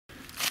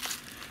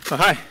Oh,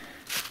 hi.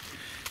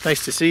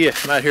 Nice to see you.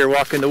 I'm out here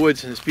walking the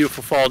woods on this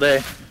beautiful fall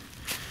day.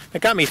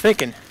 That got me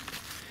thinking.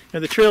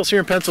 The trails here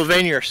in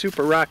Pennsylvania are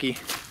super rocky,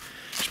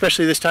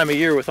 especially this time of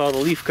year with all the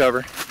leaf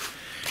cover.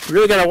 You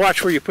really got to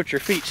watch where you put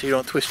your feet so you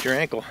don't twist your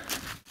ankle.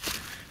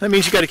 That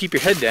means you got to keep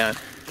your head down.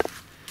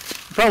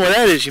 The problem with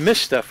that is you miss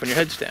stuff when your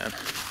head's down.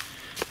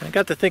 And I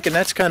got to thinking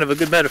that's kind of a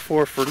good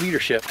metaphor for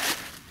leadership.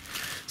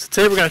 So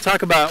today we're going to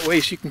talk about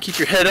ways you can keep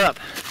your head up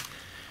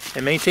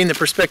and maintain the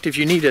perspective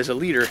you need as a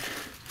leader.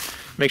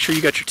 Make sure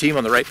you got your team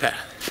on the right path.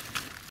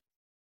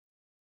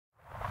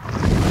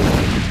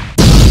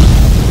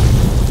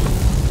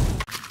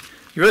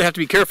 You really have to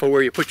be careful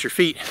where you put your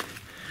feet.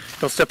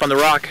 Don't step on the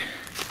rock.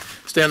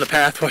 Stay on the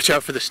path. Watch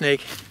out for the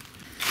snake.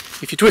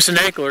 If you twist an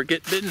ankle or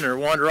get bitten or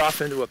wander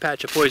off into a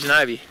patch of poison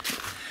ivy, you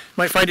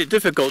might find it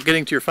difficult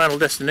getting to your final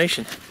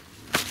destination.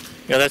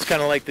 That's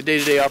kind of like the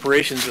day-to-day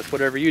operations with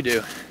whatever you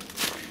do.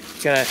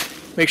 You gotta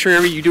make sure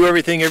you do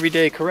everything every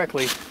day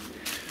correctly,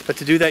 but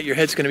to do that your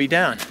head's going to be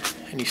down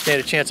and you stand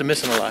a chance of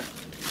missing a lot.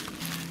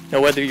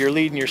 Whether you're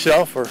leading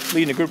yourself or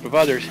leading a group of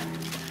others,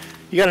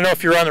 you got to know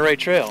if you're on the right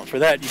trail. For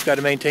that, you've got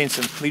to maintain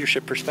some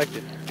leadership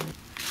perspective.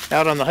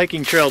 Out on the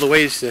hiking trail, the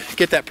ways to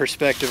get that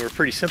perspective are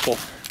pretty simple.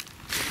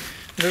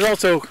 There's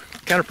also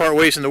counterpart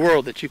ways in the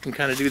world that you can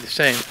kind of do the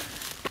same.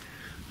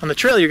 On the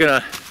trail, you're going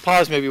to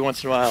pause maybe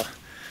once in a while,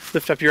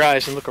 lift up your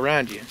eyes and look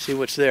around you and see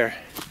what's there.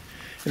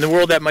 In the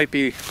world, that might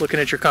be looking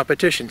at your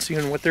competition,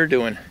 seeing what they're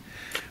doing.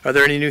 Are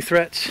there any new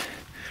threats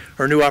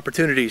or new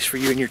opportunities for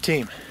you and your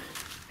team?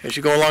 As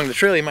you go along the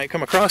trail, you might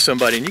come across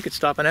somebody and you could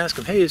stop and ask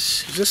them, hey,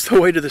 is this the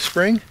way to the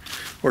spring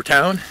or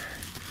town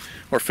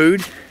or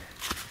food?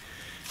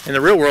 In the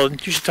real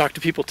world, you should talk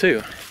to people too.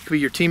 It could be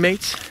your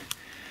teammates,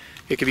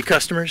 it could be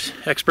customers,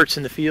 experts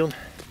in the field,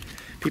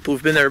 people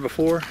who've been there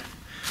before.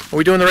 Are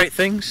we doing the right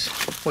things?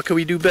 What could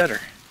we do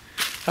better?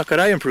 How could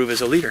I improve as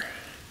a leader?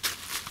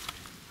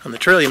 On the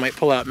trail, you might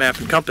pull out map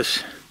and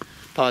compass,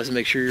 pause and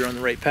make sure you're on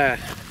the right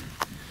path.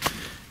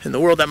 In the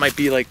world, that might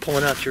be like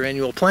pulling out your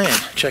annual plan,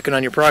 checking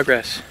on your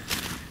progress,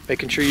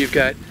 making sure you've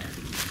got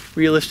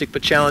realistic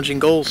but challenging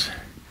goals,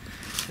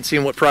 and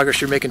seeing what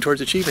progress you're making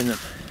towards achieving them.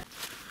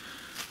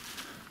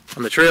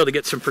 On the trail, to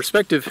get some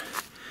perspective,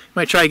 you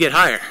might try to get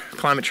higher.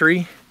 Climb a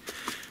tree,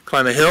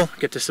 climb a hill,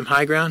 get to some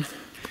high ground.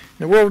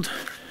 In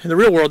the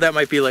real world, that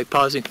might be like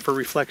pausing for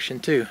reflection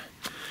too.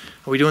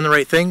 Are we doing the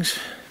right things?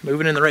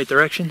 Moving in the right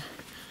direction?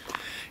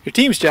 Your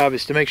team's job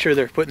is to make sure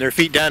they're putting their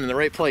feet down in the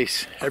right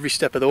place every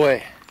step of the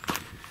way.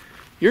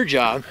 Your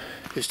job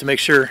is to make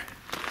sure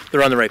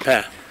they're on the right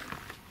path.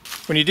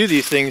 When you do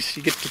these things,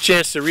 you get the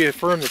chance to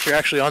reaffirm that you're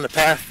actually on the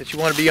path that you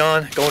want to be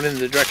on, going in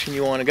the direction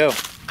you want to go.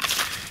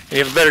 And you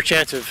have a better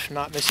chance of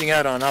not missing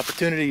out on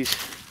opportunities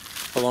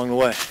along the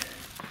way.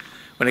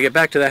 When I get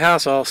back to the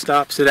house, I'll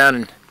stop, sit down,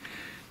 and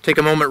take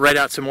a moment, write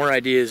out some more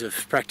ideas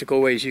of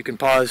practical ways you can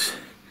pause,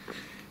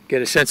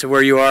 get a sense of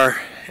where you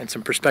are, and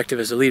some perspective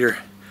as a leader.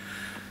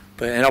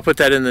 And I'll put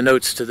that in the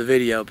notes to the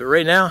video. But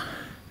right now,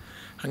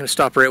 I'm going to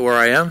stop right where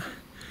I am,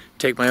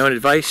 take my own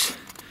advice,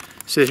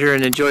 sit here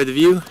and enjoy the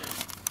view,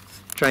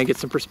 try and get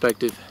some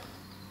perspective.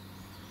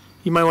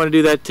 You might want to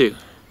do that too.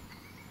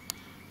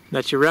 And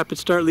that's your Rapid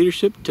Start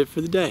Leadership tip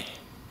for the day.